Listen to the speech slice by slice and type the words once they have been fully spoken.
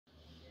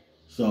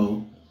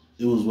So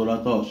it was what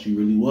I thought. She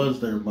really was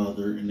their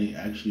mother, and they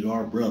actually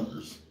are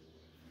brothers.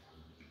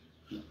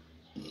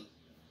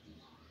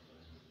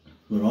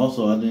 But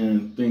also, I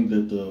didn't think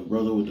that the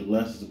brother with the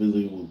glasses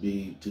ability would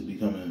be to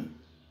becoming,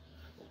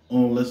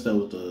 unless that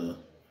was the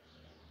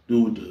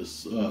dude with the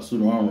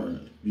suit of armor,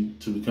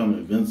 to become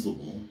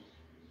invincible.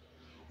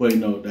 Wait,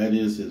 no, that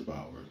is his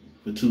power.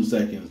 For 2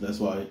 seconds, that's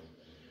why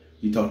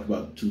he talked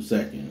about 2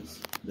 seconds.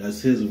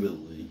 That's his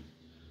ability.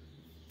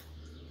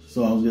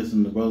 So I was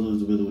guessing the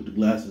brother's ability with the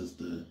glasses,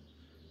 the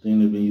thing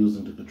they've been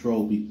using to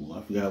control people.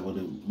 I forgot what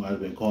it might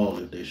have been called,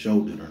 if they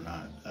showed it or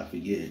not. I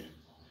forget.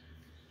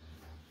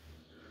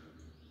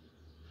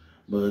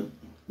 But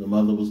the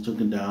mother was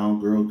taken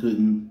down. Girl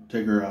couldn't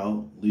take her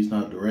out, at least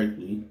not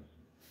directly.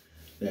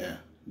 Yeah,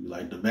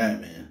 like the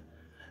Batman.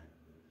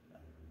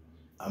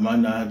 I might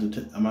not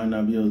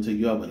be able to take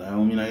you out, but I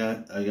don't mean I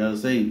gotta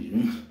save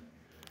you.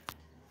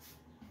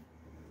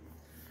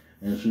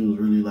 And she was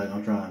really like,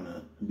 I'm trying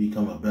to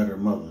become a better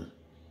mother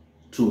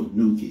to a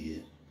new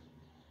kid.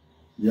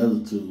 The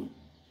other two,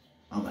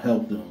 I'm gonna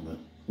help them, but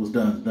what's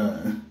done is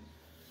done.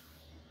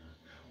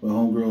 But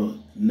homegirl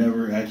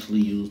never actually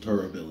used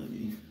her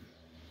ability.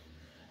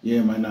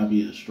 Yeah, it might not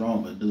be as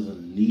strong, but it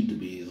doesn't need to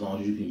be, as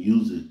long as you can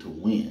use it to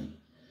win.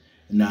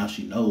 And now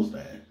she knows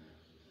that.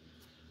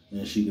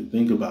 And she can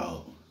think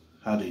about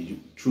how to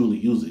truly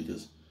use it,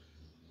 because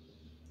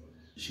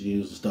she can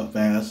use the stuff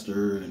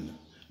faster, and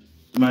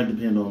it might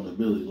depend on the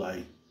ability,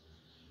 like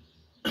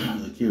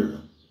Akira,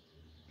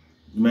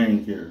 the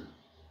main character.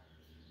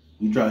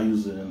 You try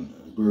using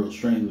a girl's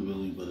strength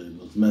ability, but it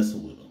was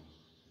messing with him.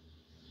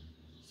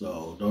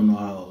 So don't know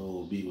how it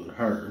will be with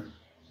her,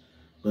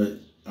 but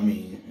I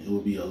mean, it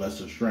would be a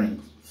lesser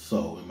strength,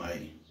 so it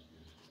might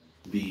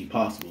be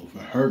possible for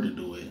her to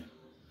do it,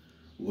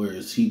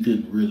 whereas he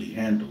couldn't really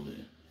handle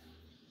it.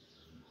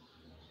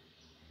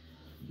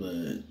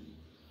 But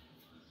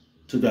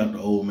took out the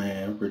old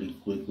man pretty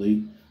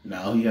quickly.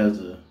 Now he has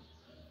a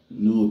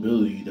new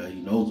ability that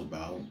he knows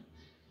about.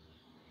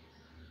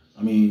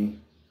 I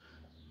mean,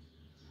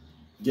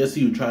 guess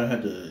he would try to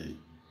have to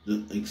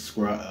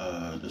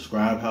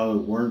describe how it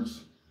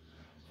works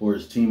for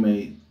his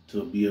teammate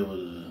to be able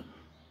to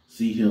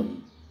see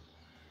him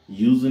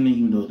using it,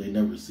 even though they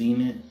never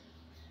seen it,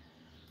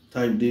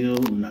 type deal.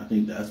 And I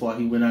think that's why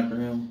he went after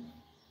him,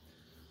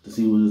 to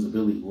see what his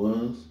ability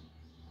was.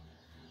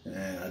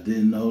 And I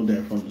didn't know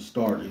that from the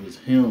start. It was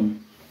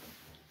him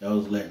that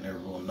was letting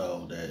everyone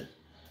know that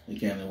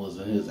it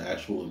wasn't his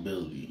actual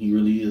ability. He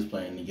really is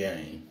playing the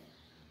game.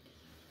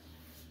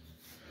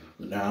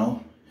 But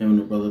now, him and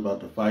the brother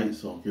about to fight,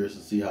 so I'm curious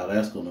to see how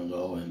that's going to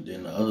go. And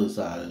then the other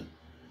side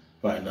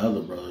fighting the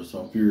other brother, so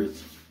I'm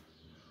curious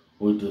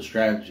what the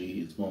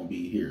strategy is going to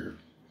be here.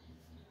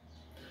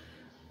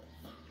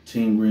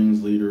 Team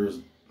Green's leader is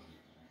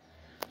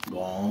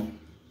gone.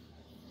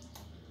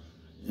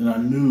 And I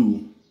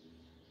knew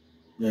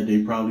that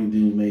they probably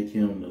didn't make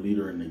him the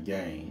leader in the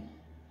game.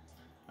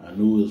 I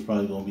knew it was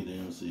probably going to be the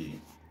MC.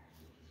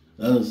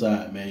 The other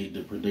side made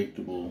the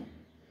predictable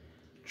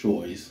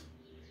choice,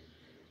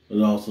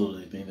 but also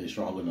they think they're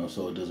strong enough,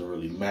 so it doesn't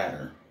really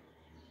matter.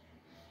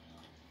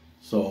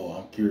 So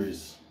I'm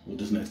curious what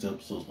this next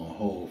episode is going to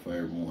hold for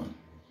everyone.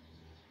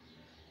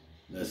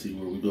 Let's see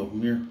where we go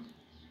from here.